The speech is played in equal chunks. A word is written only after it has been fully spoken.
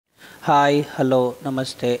Hi, hello,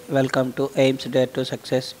 namaste. Welcome to Aims Dare to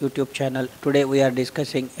Success YouTube channel. Today we are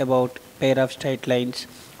discussing about pair of straight lines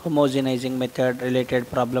homogenizing method related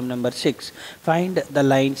problem number 6. Find the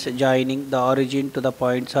lines joining the origin to the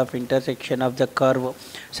points of intersection of the curve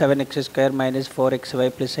 7x square minus 4xy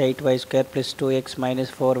plus 8y square plus 2x minus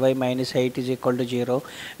 4y minus 8 is equal to 0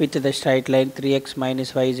 with the straight line 3x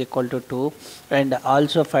minus y is equal to 2, and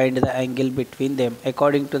also find the angle between them.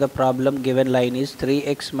 According to the problem, given line is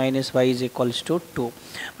 3x minus y is equals to 2,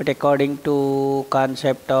 but according to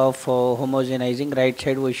concept of homogenizing, right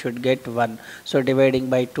side we should get 1. So dividing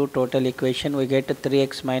by 2, total equation we get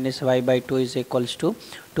 3x minus y by 2 is equals to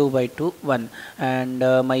 2 by 2 1, and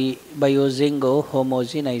by using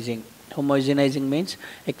homogenizing means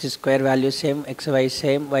x square value same, xy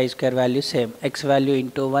same, y square value same, x value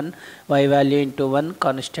into 1, y value into 1,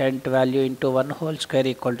 constant value into 1 whole square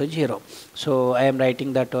equal to 0. So I am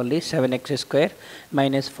writing that only 7x square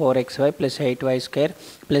minus 4xy plus 8y square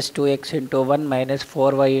plus 2x into 1 minus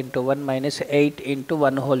 4y into 1 minus 8 into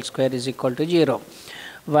 1 whole square is equal to 0.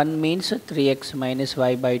 1 means 3x minus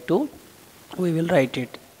y by 2. We will write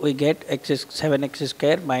it. We get 7x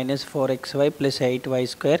square minus 4xy plus 8y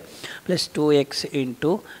square plus 2x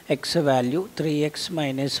into x value 3x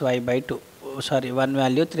minus y by 2. Sorry, 1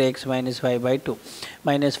 value 3x minus y by 2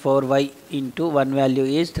 minus 4y into 1 value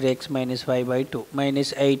is 3x minus y by 2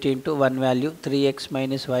 minus 8 into 1 value 3x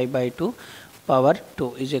minus y by 2 power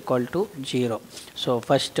 2 is equal to 0. So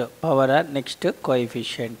first power and next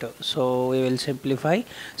coefficient. So we will simplify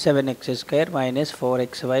 7x square minus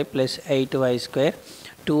 4xy plus 8y square.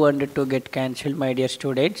 2 and 2 get cancelled, my dear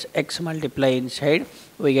students. X multiply inside,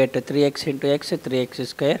 we get 3x into x, 3x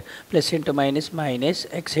square, plus into minus minus,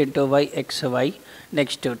 x into y, xy.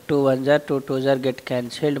 Next 2 1s are 2 2s are get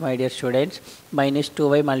cancelled, my dear students. Minus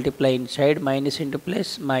 2y multiply inside, minus into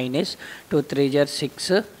plus minus, 2 3s are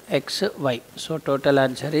 6 xy. So total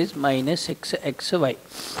answer is minus 6 xy.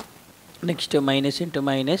 Next minus into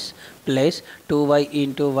minus plus 2y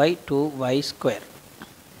into y, 2y square.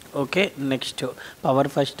 Okay, next power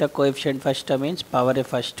first, coefficient first means power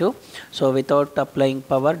first. So without applying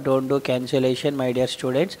power, don't do cancellation, my dear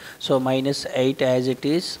students. So minus 8 as it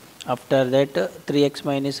is. After that 3x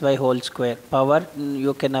minus y whole square. Power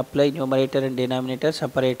you can apply numerator and denominator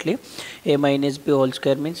separately. A minus b whole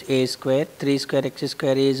square means a square. 3 square x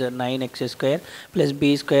square is 9x square plus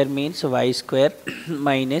b square means y square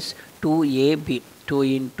minus 2ab. 2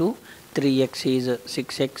 into 3x is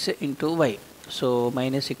 6x into y. So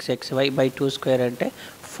minus 6xy by 2 square and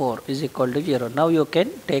 4 is equal to 0. Now you can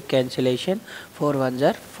take cancellation. 4 1s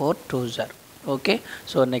are 4 2s are. Okay.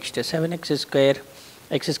 So next 7x square,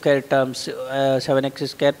 x square terms, 7x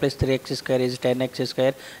square plus 3x square is 10x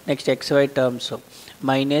square. Next xy terms,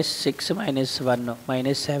 minus 6 minus 1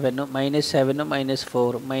 minus 7 minus 7 minus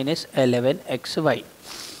 4 minus 11xy.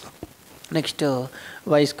 Next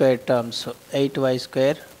y square terms, 8y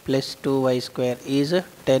square plus 2y square is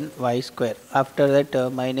 10y square. After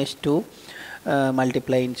that minus 2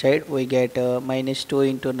 multiply inside, we get minus 2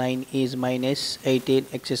 into 9 is minus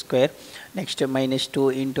 18x square. Next minus 2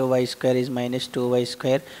 into y square is minus 2y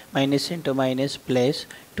square. Minus into minus plus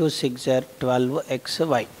 2 6 are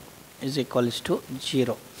 12xy is equals to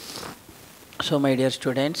 0. So my dear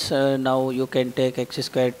students, now you can take x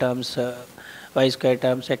square terms, y square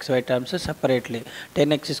terms, xy terms separately.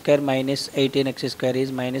 10x square minus 18x square is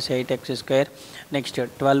minus 8x square. Next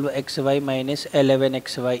 12xy minus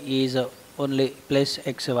 11xy is only plus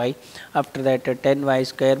xy. After that 10y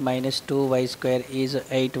square minus 2y square is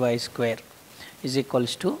 8y square is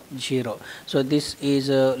equals to 0. So this is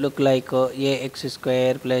look like ax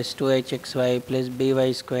square plus 2hxy plus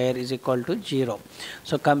by square is equal to 0.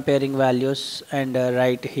 So comparing values and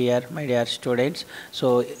write here, my dear students.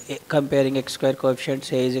 So comparing x square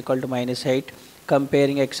coefficient, a is equal to minus 8.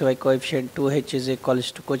 Comparing xy coefficient, 2h is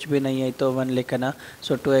equals to कुछ भी नहीं है तो 1 लिखना.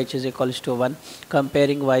 So 2h is equals to 1.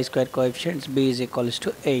 Comparing y square coefficients, b is equals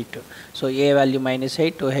to 8. So a value minus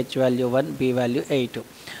 8, 2h value 1, b value 8.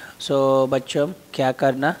 सो बच्चों क्या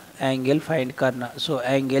करना, angle find करना. सो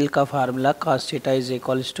एंगल का formula cos theta is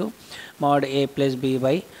equals to mod a plus b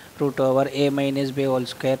by root over a minus b whole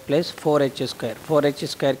square plus 4h square. 4h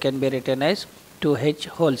square can be written as 2h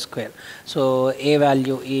whole square. So a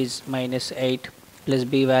value is minus 8 plus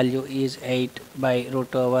b value is 8 by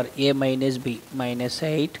root over a minus b minus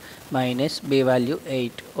 8 minus b value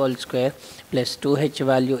 8 whole square plus 2h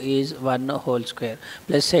value is 1 whole square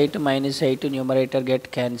plus 8 minus 8 numerator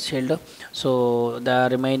get cancelled. So the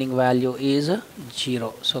remaining value is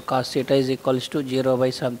 0. So cos theta is equals to 0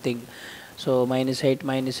 by something. So minus 8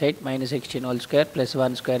 minus 8 minus 16 whole square plus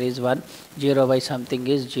 1 square is 1, 0 by something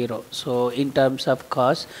is 0. So in terms of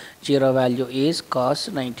cos, 0 value is cos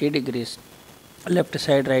 90 degrees. Left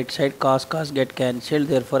side right side cos get cancelled,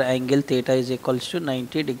 therefore angle theta is equals to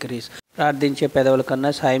 90 degrees. ప్రార్థించే పెదవుల కన్నా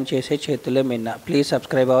సాయం చేసే చేతులే మిన్న. Please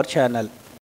subscribe our channel.